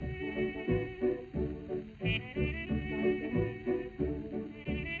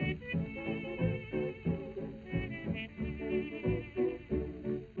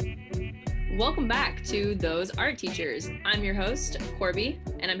Welcome back to Those Art Teachers. I'm your host, Corby,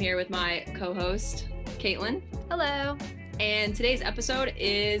 and I'm here with my co-host, Caitlin. Hello. And today's episode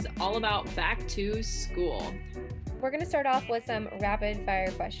is all about back to school. We're going to start off with some rapid fire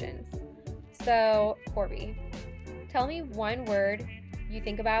questions. So, Corby, tell me one word you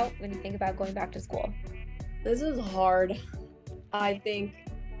think about when you think about going back to school. This is hard. I think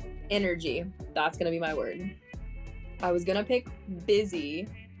energy. That's going to be my word. I was going to pick busy,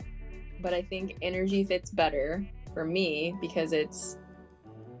 but I think energy fits better for me because it's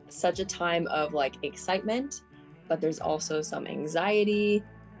such a time of like excitement, but there's also some anxiety.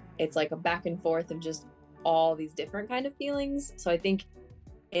 It's like a back and forth of just all these different kind of feelings. So I think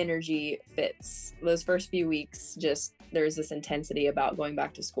energy fits. Those first few weeks, just there's this intensity about going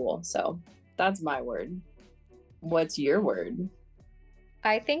back to school. So that's my word. What's your word?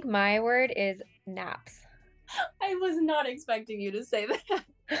 I think my word is naps. I was not expecting you to say that.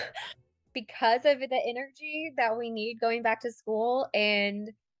 Because of the energy that we need going back to school.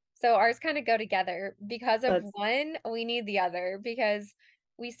 And so ours kind of go together. Because of one, we need the other because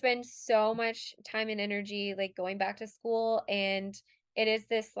we spend so much time and energy like going back to school, and it is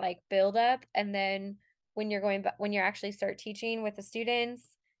this like buildup. And then when you're going back, when you actually start teaching with the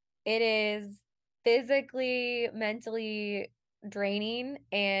students, it is physically, mentally draining,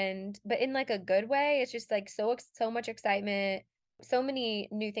 and but in like a good way. It's just like so much excitement, so many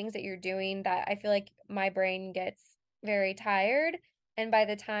new things that you're doing that I feel like my brain gets very tired. And by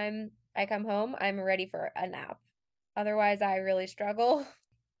the time I come home, I'm ready for a nap. Otherwise, I really struggle.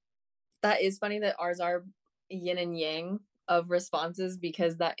 That is funny that ours are yin and yang of responses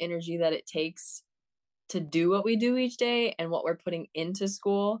because that energy that it takes to do what we do each day and what we're putting into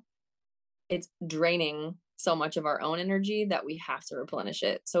school, it's draining so much of our own energy that we have to replenish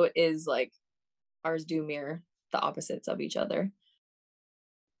it. So it is like ours do mirror the opposites of each other.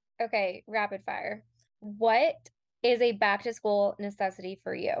 Okay, rapid fire. What is a back to school necessity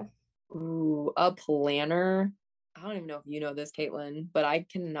for you? Ooh, a planner. I don't even know if you know this, Caitlin, but I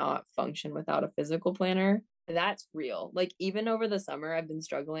cannot function without a physical planner. That's real. Like, even over the summer, I've been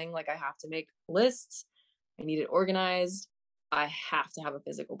struggling. Like, I have to make lists, I need it organized. I have to have a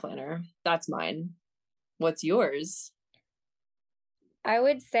physical planner. That's mine. What's yours? I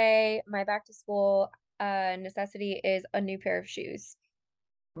would say my back to school necessity is a new pair of shoes,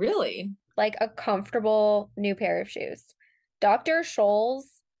 Really? like a comfortable new pair of shoes. Dr.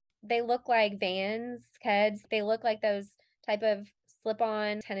 Scholl's, they look like Vans, Keds. They look like those type of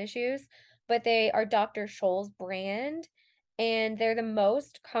slip-on tennis shoes, but they are Dr. Scholl's brand, and they're the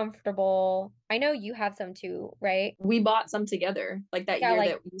most comfortable. I know you have some too, right? We bought some together, like that Yeah, year like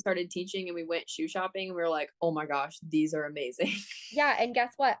that we started teaching and we went shoe shopping and we were like, oh my gosh, these are amazing. yeah, and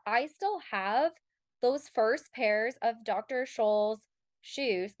guess what? I still have those first pairs of Dr. Scholl's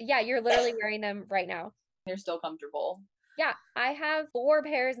shoes. Yeah, you're literally wearing them right now. They're still comfortable. Yeah, I have 4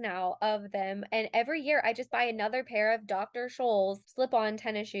 pairs now of them, and every year I just buy another pair of Dr. Scholl's slip-on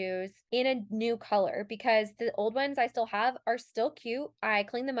tennis shoes in a new color because the old ones I still have are still cute. I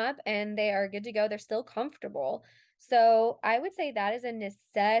clean them up and they are good to go. They're still comfortable. So I would say that is a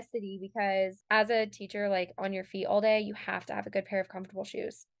necessity because as a teacher, like on your feet all day, you have to have a good pair of comfortable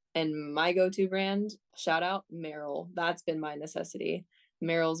shoes. And my go-to brand, shout out Merrell. That's been my necessity.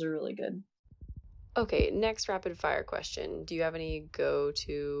 Merrells are really good. Okay, next rapid fire question. Do you have any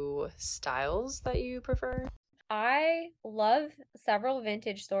go-to styles that you prefer? I love several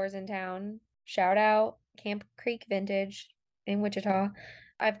vintage stores in town. Shout out Camp Creek Vintage in Wichita.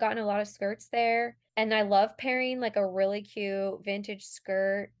 I've gotten a lot of skirts there, and I love pairing like a really cute vintage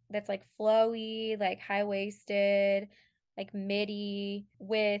skirt that's like flowy, like high-waisted, like midi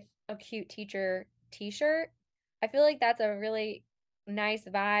with a cute teacher t-shirt. I feel like that's a really nice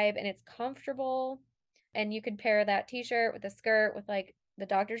vibe and it's comfortable. And you could pair that t-shirt with a skirt with like the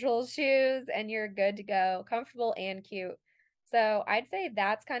Dr. Scholl's shoes and you're good to go. Comfortable and cute. So I'd say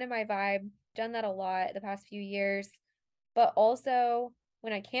that's kind of my vibe. Done that a lot the past few years. But also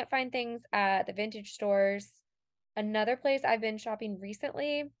when I can't find things at the vintage stores, another place I've been shopping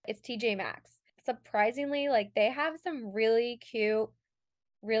recently, it's TJ Maxx. Surprisingly, like they have some really cute,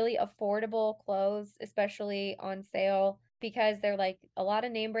 really affordable clothes, especially on sale because they're like a lot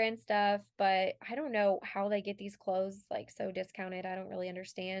of name brand stuff, but I don't know how they get these clothes like so discounted. I don't really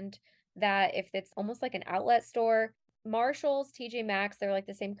understand that if it's almost like an outlet store. Marshalls, TJ Maxx, they're like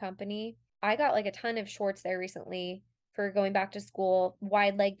the same company. I got like a ton of shorts there recently for going back to school,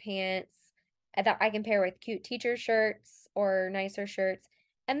 wide leg pants that I can pair with cute teacher shirts or nicer shirts.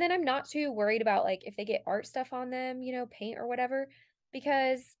 And then I'm not too worried about like if they get art stuff on them, paint or whatever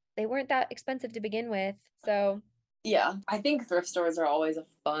because they weren't that expensive to begin with. So Yeah, I think thrift stores are always a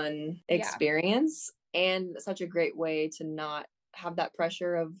fun Yeah. experience and such a great way to not have that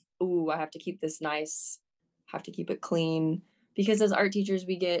pressure of, ooh, I have to keep this nice, have to keep it clean. Because as art teachers,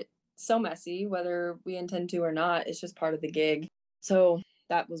 we get so messy, whether we intend to or not. It's just part of the gig. So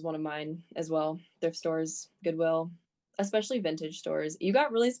that was one of mine as well. Thrift stores, Goodwill, especially vintage stores. You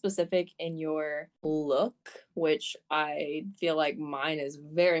got really specific in your look, which I feel like mine is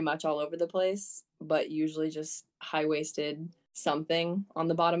very much all over the place, but usually just high waisted something on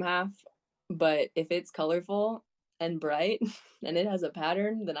the bottom half. But if it's colorful and bright and it has a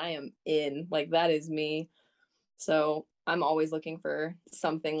pattern, then I am in. Like, that is me. So I'm always looking for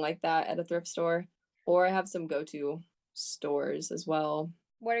something like that at a thrift store, or I have some go to stores as well.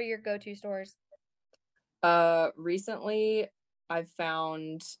 What are your go-to stores? Recently I've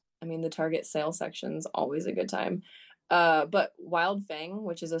found, I mean, the Target sale section's always a good time. But Wild Fang,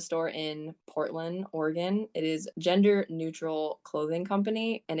 which is a store in Portland, Oregon, it is gender neutral clothing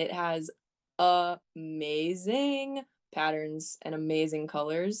company and it has amazing patterns and amazing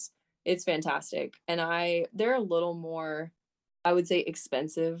colors. It's fantastic. And they're a little more, I would say,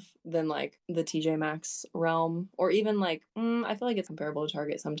 expensive than like the TJ Maxx realm, or even like I feel like it's comparable to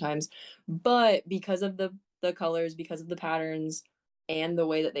Target sometimes, but because of the colors, because of the patterns, and the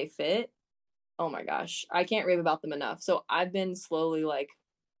way that they fit, oh my gosh, I can't rave about them enough. So I've been slowly like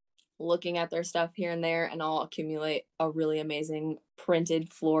looking at their stuff here and there, and I'll accumulate a really amazing printed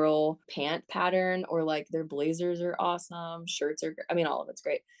floral pant pattern, or like their blazers are awesome, shirts are, I mean, all of it's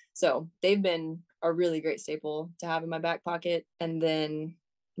great. So they've been a really great staple to have in my back pocket. And then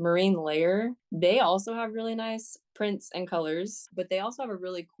Marine Layer, they also have really nice prints and colors, but they also have a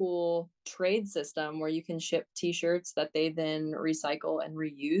really cool trade system where you can ship t-shirts that they then recycle and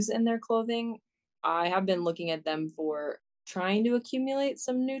reuse in their clothing. I have been looking at them for trying to accumulate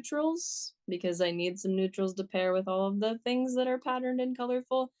some neutrals because I need some neutrals to pair with all of the things that are patterned and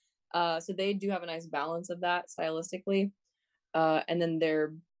colorful. So they do have a nice balance of that stylistically. And then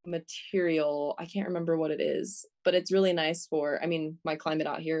their material, I can't remember what it is, but it's really nice for, I mean, my climate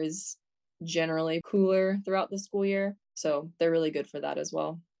out here is generally cooler throughout the school year. So they're really good for that as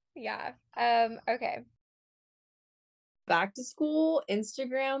well. Yeah. Okay. Back to school,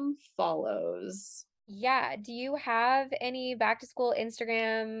 Instagram follows. Yeah. Do you have any back to school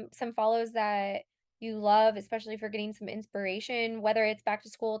Instagram, some follows that you love, especially for getting some inspiration, whether it's back to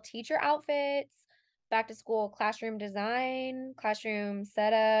school teacher outfits, back to school classroom design, classroom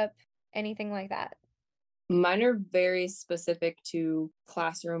setup, anything like that? Mine are very specific to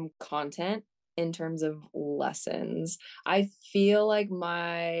classroom content in terms of lessons. I feel like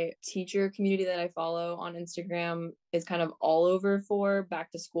my teacher community that I follow on Instagram is kind of all over for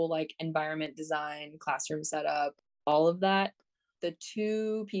back to school, like environment design, classroom setup, all of that. The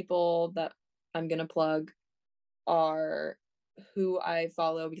two people that I'm going to plug are who I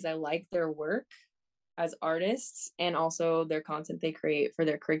follow because I like their work as artists and also their content they create for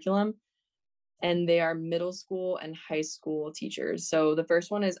their curriculum, and they are middle school and high school teachers. So the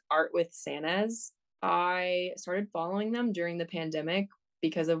first one is Art with Sanaz. I started following them during the pandemic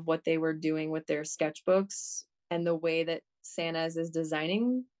because of what they were doing with their sketchbooks, and the way that Sanaz is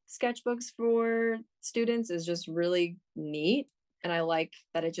designing sketchbooks for students is just really neat. And I like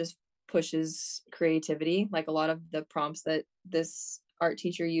that it just pushes creativity. Like a lot of the prompts that this art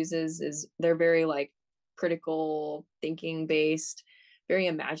teacher uses is they're very like critical thinking based, very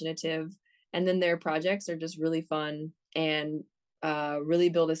imaginative, and then their projects are just really fun and really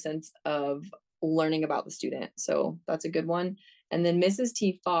build a sense of learning about the student. So that's a good one. And then Mrs.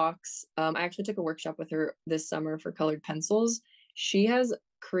 T. Fox, I actually took a workshop with her this summer for colored pencils. She has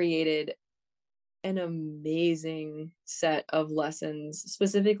created an amazing set of lessons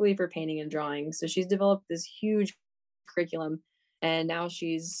specifically for painting and drawing. So she's developed this huge curriculum, and now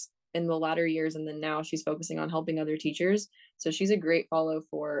she's in the latter years, and then now she's focusing on helping other teachers. So she's a great follow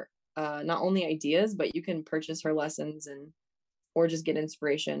for not only ideas, but you can purchase her lessons and or just get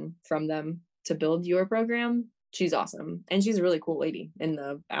inspiration from them to build your program. She's awesome, and she's a really cool lady in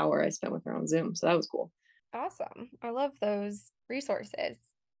the hour I spent with her on Zoom. So that was cool. Awesome. I love those resources.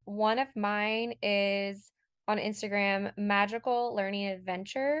 One of mine is on Instagram, Magical Learning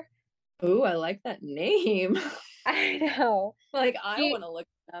Adventure. Ooh, I like that name. I know. Like, I She want to look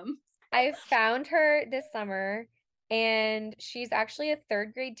at them. I found her this summer, and she's actually a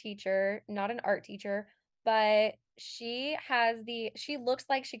third grade teacher, not an art teacher, but she looks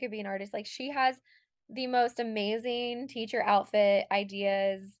like she could be an artist. Like, she has the most amazing teacher outfit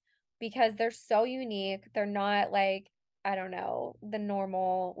ideas because they're so unique. They're not like, I don't know, the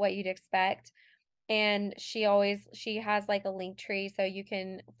normal what you'd expect. And she has like a link tree so you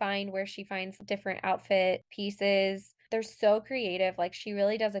can find where she finds different outfit pieces. They're so creative. Like she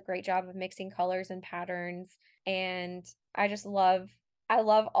really does a great job of mixing colors and patterns. And I just I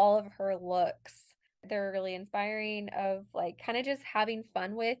love all of her looks. They're really inspiring of like kind of just having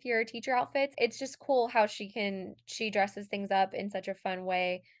fun with your teacher outfits. It's just cool how she dresses things up in such a fun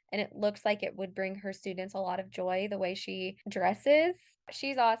way and it looks like it would bring her students a lot of joy the way she dresses.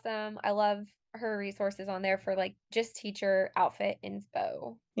 She's awesome. I love her resources on there for like just teacher outfit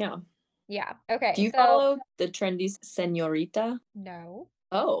inspo. Yeah. Yeah. Do Okay. you So follow the trendy senorita? no.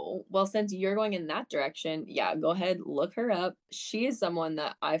 Oh, well, since you're going in that direction, yeah, go ahead, look her up. She is someone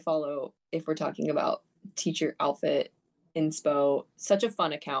that I follow if we're talking about teacher outfit inspo. Such a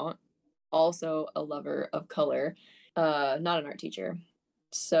fun account. Also a lover of color. Not an art teacher.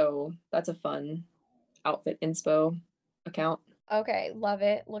 So that's a fun outfit inspo account. Okay. Love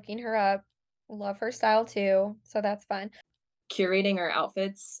it. Looking her up. Love her style too. So that's fun. Curating our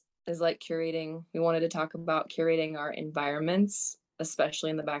outfits is like curating, we wanted to talk about curating our environments, especially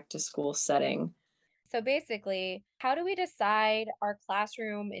in the back to school setting. So basically, how do we decide our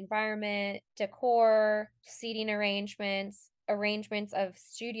classroom environment, decor, seating arrangements, arrangements of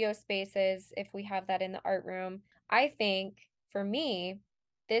studio spaces if we have that in the art room? I think for me,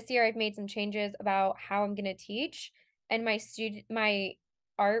 this year I've made some changes about how I'm going to teach, and my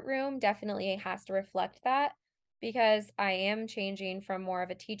art room definitely has to reflect that because I am changing from more of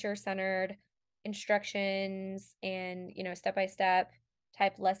a teacher-centered instructions and, step by step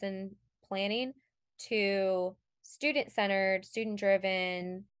type lesson planning to student centered, student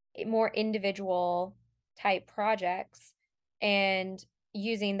driven, more individual type projects and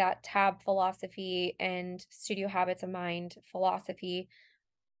using that tab philosophy and studio habits of mind philosophy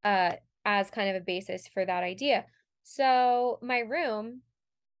uh, as kind of a basis for that idea. So, my room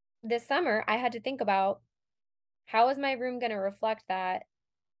this summer, I had to think about how is my room going to reflect that?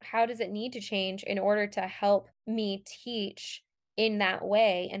 How does it need to change in order to help me teach in that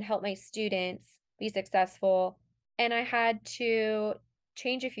way and help my students be successful? And I had to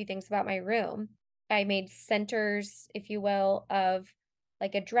change a few things about my room. I made centers, if you will, of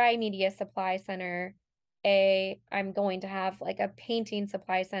like a dry media supply center. I'm going to have like a painting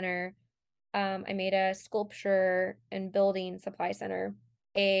supply center. I made a sculpture and building supply center,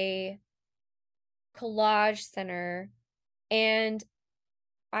 a collage center, and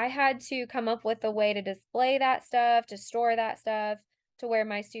I had to come up with a way to display that stuff, to store that stuff, to where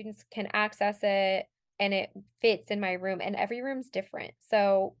my students can access it and it fits in my room. And every room's different.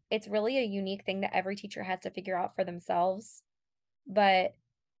 So it's really a unique thing that every teacher has to figure out for themselves. But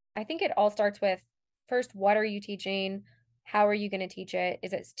I think it all starts with first, what are you teaching? How are you going to teach it?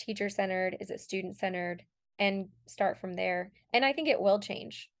 Is it teacher centered? Is it student centered? And start from there. And I think it will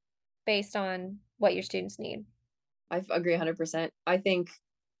change based on what your students need. I agree 100%. I think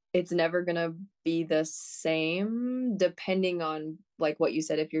it's never going to be the same depending on like what you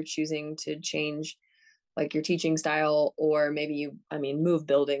said, if you're choosing to change like your teaching style, or maybe you, I mean, move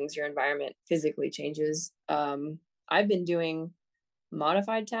buildings, your environment physically changes. I've been doing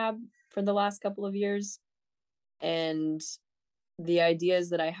modified tab for the last couple of years, and the ideas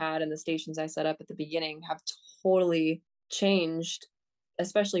that I had and the stations I set up at the beginning have totally changed,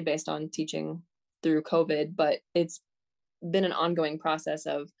 especially based on teaching through COVID. But it's been an ongoing process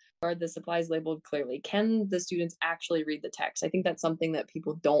of, are the supplies labeled clearly? Can the students actually read the text? I think that's something that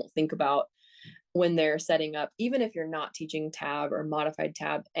people don't think about when they're setting up, even if you're not teaching tab or modified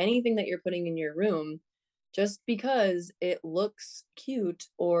tab, anything that you're putting in your room, just because it looks cute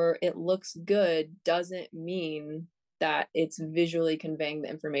or it looks good doesn't mean that it's visually conveying the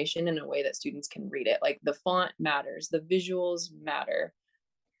information in a way that students can read it. Like the font matters, the visuals matter.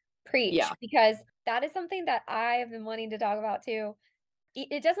 Preach, Yeah. because that is something that I have been wanting to talk about too.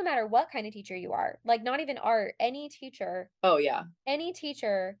 It doesn't matter what kind of teacher you are, like not even art, Oh, yeah. any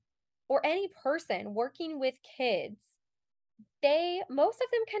teacher or any person working with kids, most of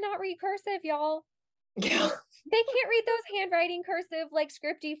them cannot read cursive, y'all. Yeah. They can't read those handwriting cursive like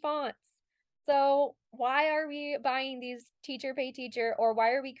scripty fonts. So why are we buying these teacher pay teacher, or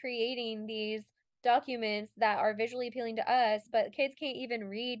why are we creating these documents that are visually appealing to us, but kids can't even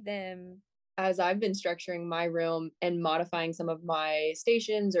read them? As I've been structuring my room and modifying some of my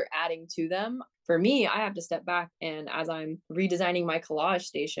stations or adding to them, for me, I have to step back, and as I'm redesigning my collage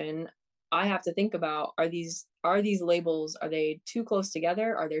station, I have to think about, are these labels, are they too close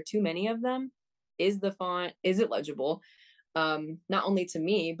together? Are there too many of them? Is the font, is it legible? Not only to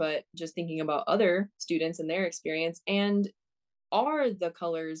me, but just thinking about other students and their experience, and are the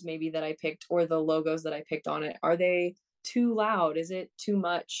colors maybe that I picked or the logos that I picked on it, are they too loud? Is it too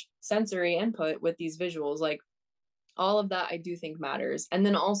much sensory input with these visuals? Like all of that I do think matters. And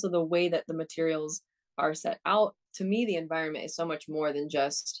then also the way that the materials are set out. To me, the environment is so much more than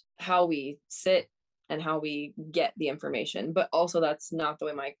just how we sit and how we get the information, but also that's not the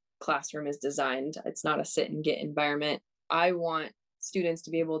way my classroom is designed. It's not a sit and get environment. I want students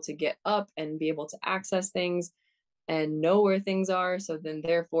to be able to get up and be able to access things and know where things are. So then,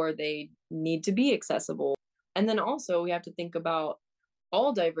 therefore, they need to be accessible. And then also, we have to think about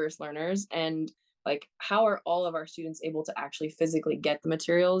all diverse learners and like how are all of our students able to actually physically get the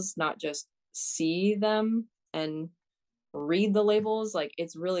materials, not just see them and read the labels. Like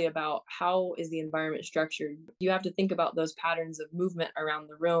it's really about how is the environment structured. You have to think about those patterns of movement around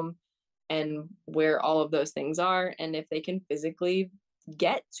the room and where all of those things are and if they can physically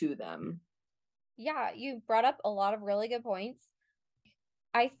get to them. Yeah, you brought up a lot of really good points.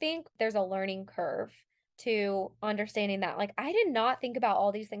 I think there's a learning curve to understanding that. Like, I did not think about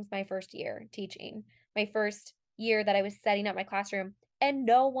all these things my first year teaching, my first year that I was setting up my classroom, and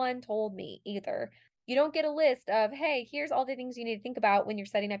no one told me either. You don't get a list of, hey, here's all the things you need to think about when you're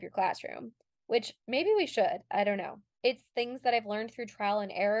setting up your classroom, which maybe we should. I don't know. It's things that I've learned through trial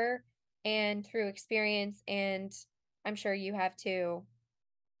and error and through experience. And I'm sure you have too.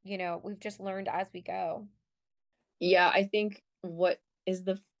 We've just learned as we go. Yeah, I think what is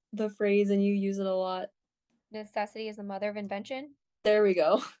the phrase and you use it a lot. Necessity is the mother of invention. There we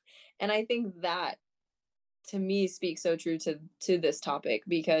go. And I think that to me speaks so true to this topic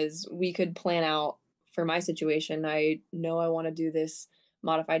because we could plan out for my situation. I know I want to do this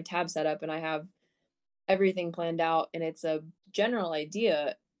modified tab setup and I have everything planned out and it's a general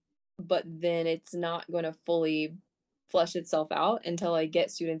idea, but then it's not going to fully flesh itself out until I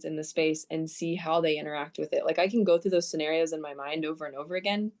get students in the space and see how they interact with it. Like I can go through those scenarios in my mind over and over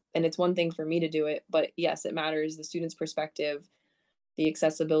again, and it's one thing for me to do it, but yes, it matters the student's perspective, the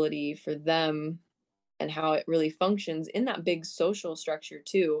accessibility for them, and how it really functions in that big social structure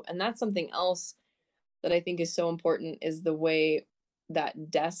too. And that's something else that I think is so important is the way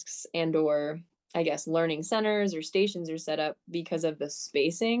that desks and or I guess learning centers or stations are set up because of the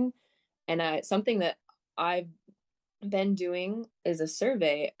spacing. And something that I've been doing is a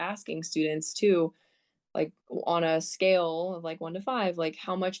survey asking students to like on a scale of like 1 to 5, like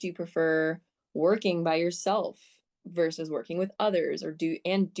how much do you prefer working by yourself versus working with others, or do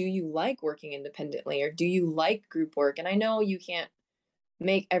you like working independently, or do you like group work? And I know you can't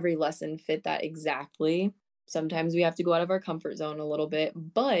make every lesson fit that exactly. Sometimes we have to go out of our comfort zone a little bit,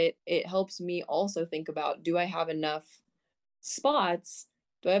 but it helps me also think about, do I have enough spots?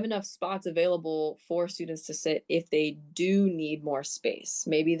 Do I have enough spots available for students to sit if they do need more space?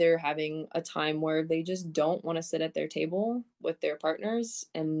 Maybe they're having a time where they just don't want to sit at their table with their partners,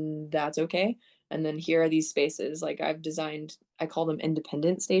 and that's okay. And then here are these spaces. Like I've designed, I call them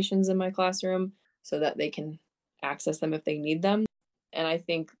independent stations in my classroom so that they can access them if they need them. And I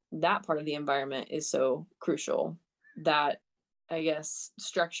think that part of the environment is so crucial. That, I guess,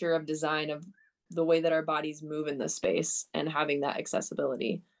 structure of design of the way that our bodies move in this space and having that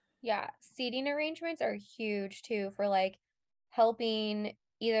accessibility. Yeah, seating arrangements are huge too for like helping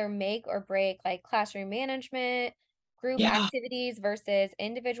either make or break like classroom management, group Yeah. activities versus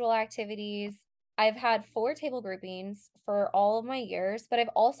individual activities. I've had four table groupings for all of my years, but I've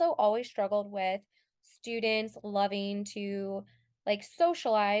also always struggled with students loving to like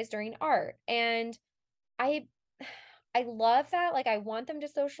socialize during art. And I I love that, like, I want them to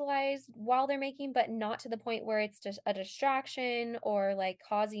socialize while they're making, but not to the point where it's just a distraction or, like,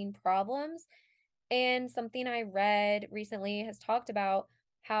 causing problems, and something I read recently has talked about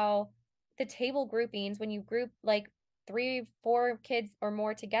how the table groupings, when you group, like, 3, 4 kids or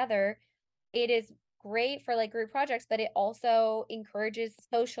more together, it is great for, like, group projects, but it also encourages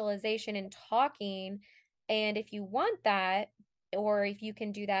socialization and talking, and if you want that, or if you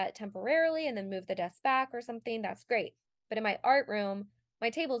can do that temporarily and then move the desk back or something, that's great. But in my art room, my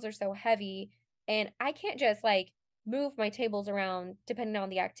tables are so heavy, and I can't just, like, move my tables around depending on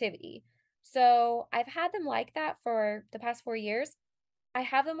the activity. So, I've had them like that for the past 4 years. I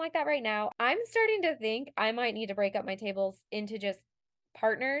have them like that right now. I'm starting to think I might need to break up my tables into just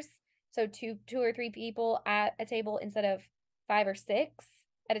partners. So two or three people at a table instead of 5 or 6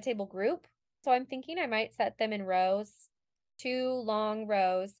 at a table group. So I'm thinking I might set them in rows, 2 long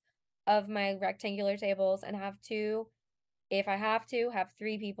rows of my rectangular tables and have 2, if I have to, have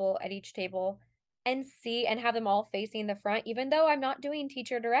 3 people at each table and see and have them all facing the front, even though I'm not doing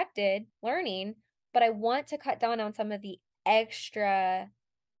teacher directed learning, but I want to cut down on some of the extra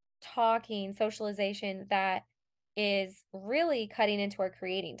talking, socialization that is really cutting into our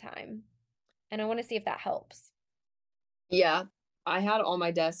creating time. And I want to see if that helps. Yeah, I had all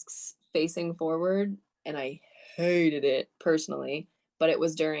my desks facing forward and I hated it personally, but it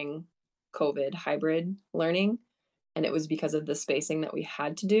was during COVID hybrid learning and it was because of the spacing that we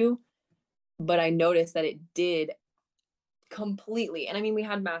had to do. But I noticed that it did completely. And I mean, we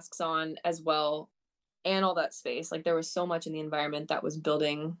had masks on as well and all that space. Like there was so much in the environment that was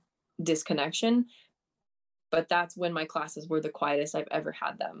building disconnection. But that's when my classes were the quietest I've ever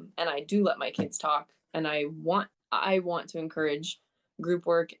had them. And I do let my kids talk and I want to encourage group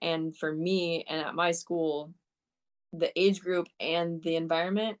work. And for me and at my school, the age group and the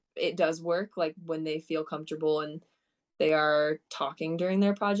environment, it does work like when they feel comfortable and they are talking during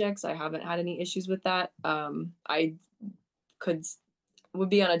their projects. I haven't had any issues with that. I could would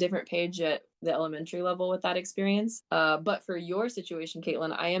be on a different page at the elementary level with that experience. But for your situation,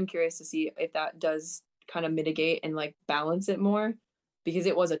 Caitlin, I am curious to see if that does kind of mitigate and like balance it more because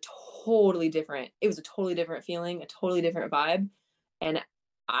it was a totally different feeling, a totally different vibe. And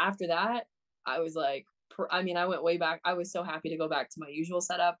after that, I was like, I mean, I went way back. I was so happy to go back to my usual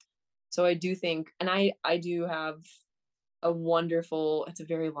setup. So I do think, and I do have it's a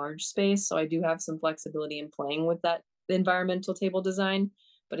very large space. So I do have some flexibility in playing with that environmental table design,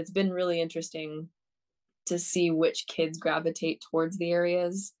 but it's been really interesting to see which kids gravitate towards the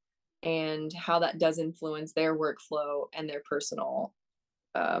areas and how that does influence their workflow and their personal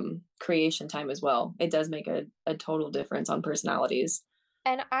creation time as well. It does make a total difference on personalities.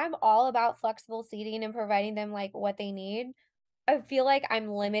 And I'm all about flexible seating and providing them like what they need. I feel like I'm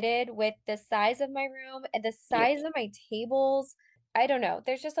limited with the size of my room and the Yeah. size of my tables. I don't know.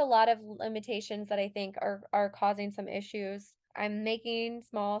 There's just a lot of limitations that I think are causing some issues. I'm making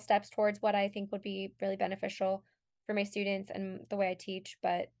small steps towards what I think would be really beneficial for my students and the way I teach,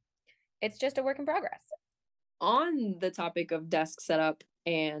 but it's just a work in progress. On the topic of desk setup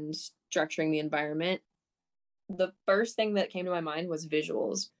and structuring the environment, the first thing that came to my mind was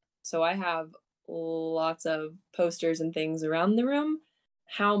visuals. So I have lots of posters and things around the room.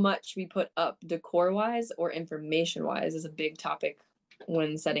 How much we put up decor wise or information wise is a big topic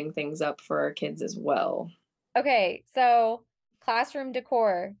when setting things up for our kids as well. Okay, so classroom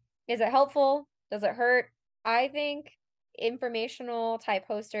decor. Is it helpful? Does it hurt? I think informational type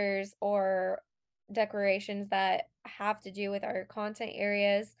posters or decorations that have to do with our content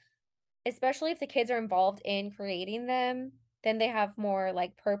areas, especially if the kids are involved in creating them, then they have more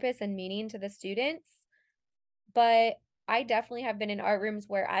like purpose and meaning to the students. But I definitely have been in art rooms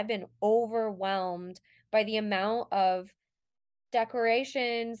where I've been overwhelmed by the amount of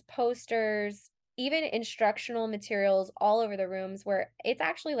decorations, posters, even instructional materials all over the rooms where it's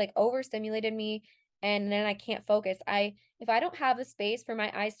actually like overstimulated me and then I can't focus. If I don't have a space for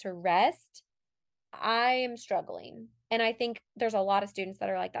my eyes to rest, I am struggling. And I think there's a lot of students that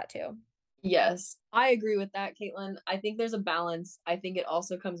are like that too. Yes, I agree with that, Caitlin. I think there's a balance. I think it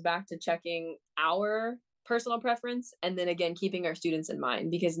also comes back to checking our personal preference and then again keeping our students in mind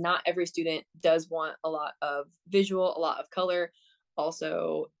because not every student does want a lot of visual, a lot of color.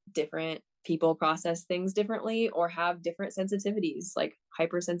 Also, different people process things differently or have different sensitivities like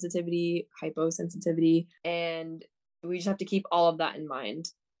hypersensitivity, hyposensitivity, and we just have to keep all of that in mind.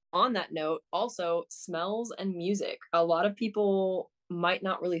 On that note, also smells and music. A lot of people might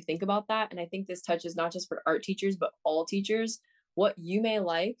not really think about that. And I think this touches not just for art teachers, but all teachers. What you may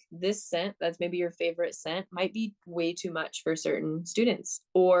like, this scent that's maybe your favorite scent, might be way too much for certain students.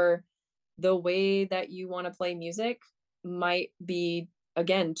 Or the way that you want to play music might be,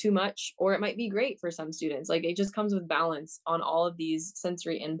 again, too much, or it might be great for some students. Like it just comes with balance on all of these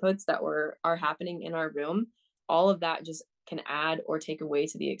sensory inputs that are happening in our room. All of that just can add or take away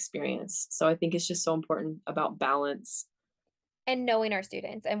to the experience. So I think it's just so important about balance. And knowing our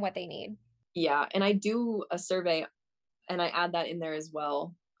students and what they need. Yeah, and I do a survey and I add that in there as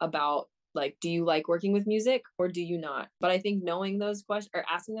well about like do you like working with music or do you not? But I think knowing those questions or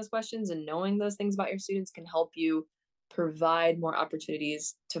asking those questions and knowing those things about your students can help you provide more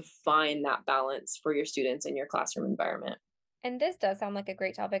opportunities to find that balance for your students in your classroom environment. And this does sound like a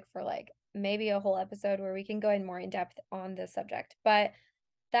great topic for like maybe a whole episode where we can go in more in depth on this subject. But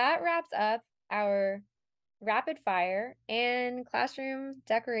that wraps up our rapid fire and classroom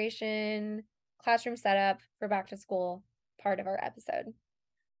decoration, classroom setup for back to school part of our episode.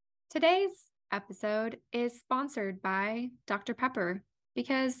 Today's episode is sponsored by Dr. Pepper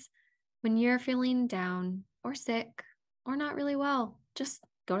because when you're feeling down or sick or not really well, just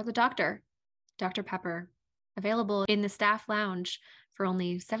go to the doctor. Dr. Pepper, available in the staff lounge for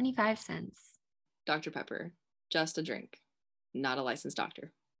only 75 cents. Dr. Pepper, just a drink, not a licensed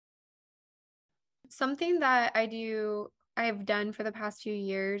doctor. Something that I've done for the past few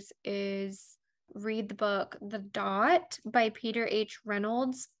years is read the book The Dot by Peter H.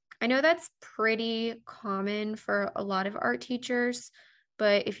 Reynolds. I know that's pretty common for a lot of art teachers,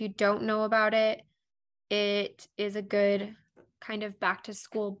 but if you don't know about it, it is a good kind of back to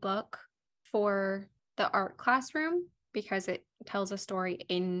school book for the art classroom because it tells a story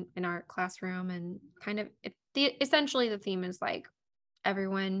in an art classroom, and kind of essentially the theme is like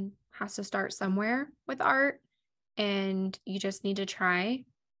everyone has to start somewhere with art, and you just need to try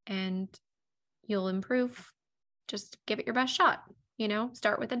and you'll improve. Just give it your best shot,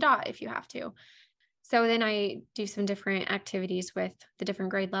 start with a dot if you have to. So then I do some different activities with the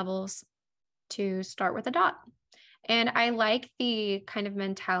different grade levels to start with a dot. And I like the kind of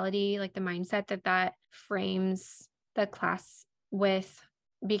mentality, like the mindset that frames the class with,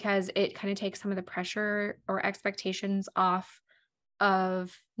 because it kind of takes some of the pressure or expectations off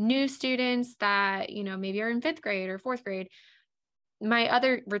of new students that, maybe are in 5th grade or 4th grade. My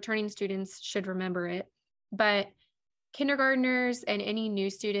other returning students should remember it, but kindergartners and any new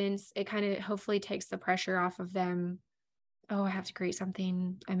students, it kind of hopefully takes the pressure off of them. Oh, I have to create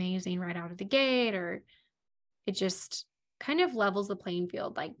something amazing right out of the gate, or it just kind of levels the playing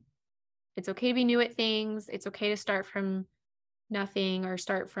field. Like, it's okay to be new at things. It's okay to start from nothing or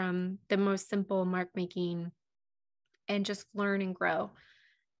start from the most simple mark making and just learn and grow.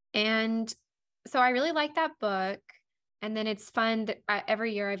 And so I really like that book. And then it's fun that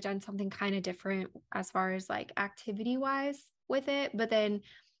every year I've done something kind of different as far as like activity wise with it. But then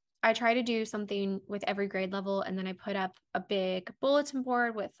I try to do something with every grade level. And then I put up a big bulletin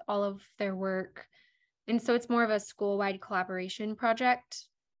board with all of their work. And so it's more of a school-wide collaboration project.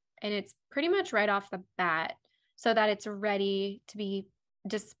 And it's pretty much right off the bat so that it's ready to be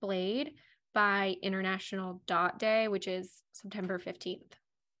displayed by International Dot Day, which is September 15th.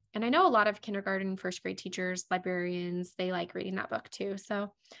 And I know a lot of kindergarten and 1st grade teachers, librarians, they like reading that book too.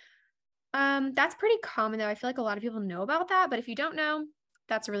 So that's pretty common though. I feel like a lot of people know about that, but if you don't know,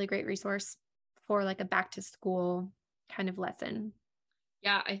 that's a really great resource for like a back to school kind of lesson.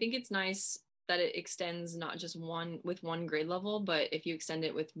 Yeah, I think it's nice that it extends not just one grade level, but if you extend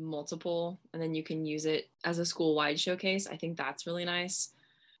it with multiple and then you can use it as a school-wide showcase, I think that's really nice.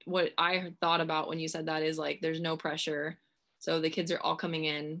 What I thought about when you said that is like there's no pressure. So the kids are all coming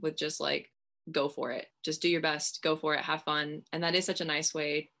in with just like, go for it. Just do your best, go for it, have fun. And that is such a nice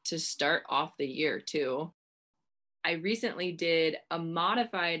way to start off the year too. I recently did a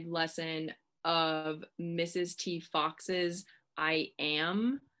modified lesson of Mrs. T. Fox's I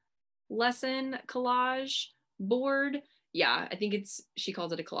Am lesson collage board. Yeah, I think she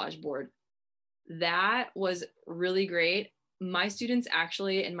calls it a collage board. That was really great. My students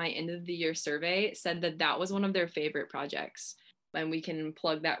actually in my end of the year survey said that was one of their favorite projects, and we can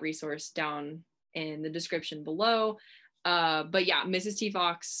plug that resource down in the description below. But yeah, Mrs. T.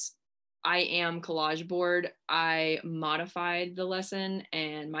 Fox I Am collage board, I modified the lesson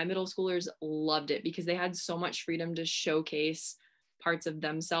and my middle schoolers loved it because they had so much freedom to showcase parts of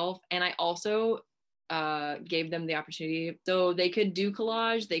themselves. And I also gave them the opportunity so they could do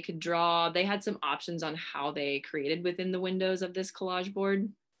collage, they could draw, they had some options on how they created within the windows of this collage board.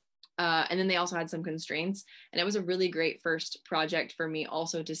 And then they also had some constraints, and it was a really great first project for me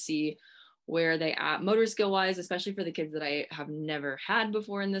also to see where they at motor skill wise, especially for the kids that I have never had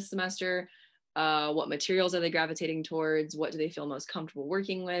before in this semester. What materials are they gravitating towards? What do they feel most comfortable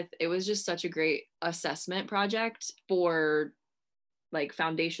working with? It was just such a great assessment project for like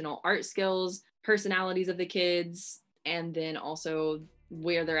foundational art skills, personalities of the kids, and then also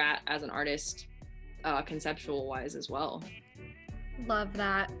where they're at as an artist, conceptual wise as well. Love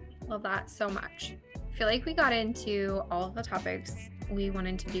that. Love that so much. I feel like we got into all of the topics we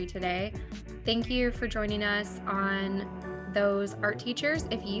wanted to do today. Thank you for joining us on Those Art Teachers.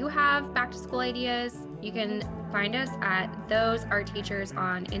 If you have back to school ideas, you can find us at Those Art Teachers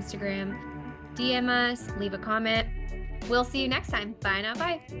on Instagram. DM us, leave a comment. We'll see you next time. Bye, not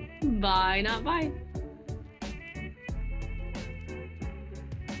bye. Bye, not bye.